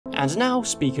And now,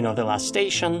 speaking of the last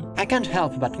station, I can't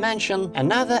help but mention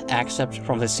another excerpt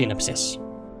from the synopsis.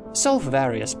 Solve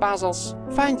various puzzles,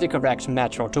 find the correct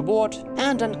metro to board,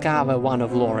 and uncover one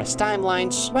of Laura's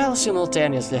timelines, while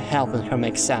simultaneously helping her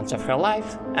make sense of her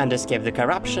life and escape the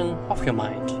corruption of her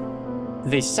mind.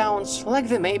 This sounds like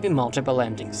there may be multiple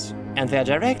endings, and they are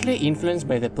directly influenced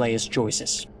by the player's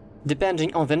choices.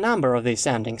 Depending on the number of these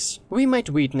endings, we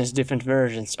might witness different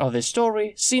versions of the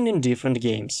story seen in different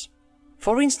games.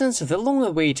 For instance, the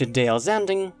long-awaited Dale's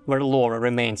ending, where Laura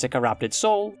remains a corrupted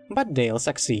soul, but Dale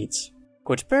succeeds,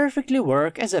 could perfectly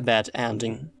work as a bad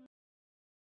ending.